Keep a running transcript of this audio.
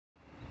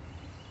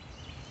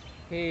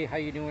Hey, how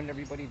you doing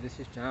everybody? This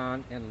is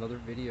John and another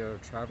video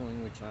of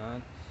Traveling with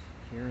John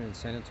here in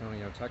San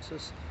Antonio,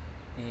 Texas.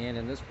 And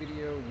in this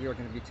video we are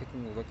going to be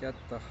taking a look at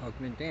the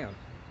Hugman Dam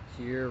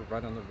here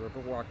right on the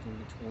Riverwalk in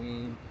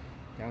between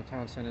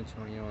downtown San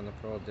Antonio and the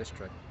Pearl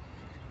District.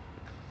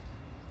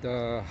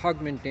 The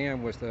Hugman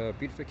Dam was the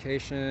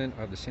beautification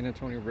of the San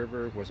Antonio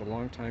River, was a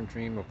long-time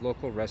dream of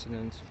local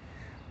residents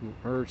who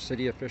urged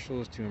city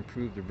officials to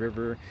improve the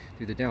river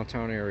through the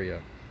downtown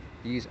area.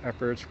 These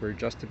efforts were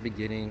just the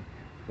beginning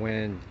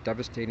when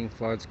devastating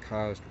floods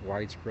caused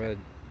widespread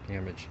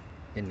damage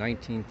in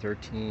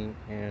 1913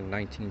 and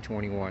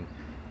 1921.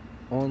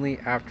 Only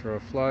after a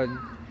flood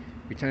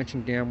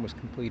retention dam was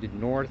completed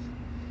north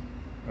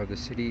of the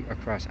city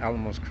across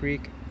Alamos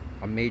Creek,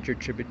 a major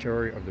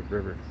tributary of the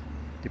river,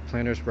 did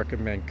planners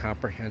recommend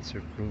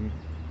comprehensive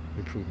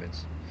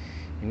improvements.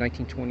 In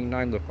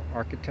 1929, local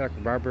architect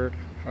Robert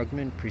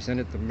Hugman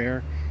presented the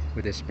mayor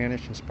with a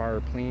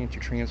Spanish-inspired plan to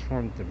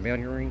transform the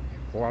meandering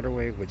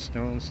waterway with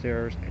stone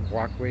stairs and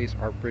walkways,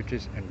 art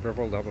bridges, and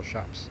river-level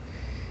shops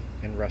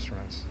and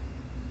restaurants.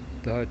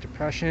 The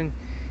Depression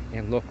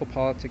and local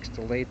politics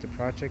delayed the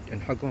project,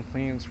 and Hugman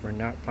plans were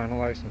not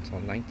finalized until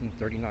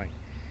 1939.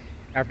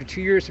 After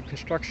 2 years of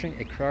construction,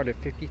 a crowd of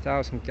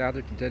 50,000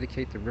 gathered to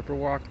dedicate the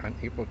Riverwalk on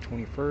April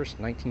 21st,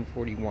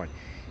 1941.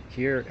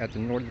 Here at the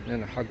northern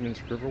end of Hugman's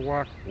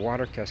Riverwalk,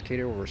 water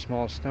cascaded over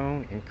small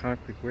stone and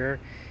concrete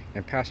weir,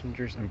 and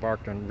passengers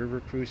embarked on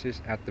river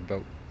cruises at the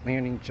boat,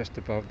 landing just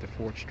above the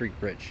 4th Street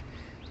Bridge.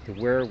 The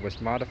weir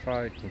was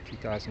modified in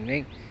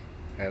 2008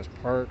 as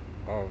part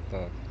of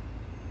the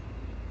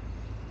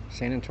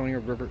San Antonio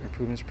River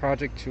Improvements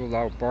Project to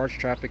allow barge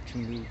traffic to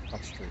move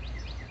upstream.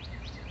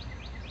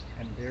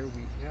 And there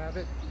we have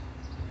it,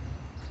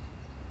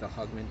 the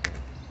Hugman Dam.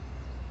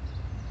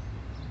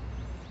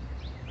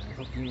 I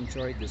hope you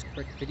enjoyed this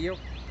quick video.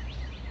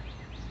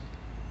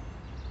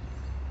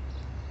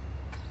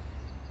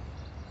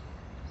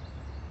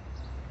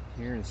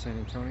 Here in San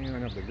Antonio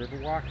and of the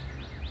Riverwalk.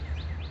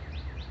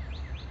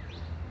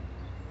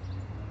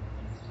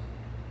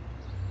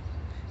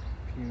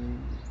 If you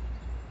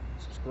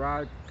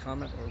subscribe,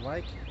 comment, or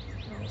like,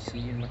 and I'll see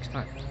you next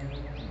time.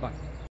 Bye.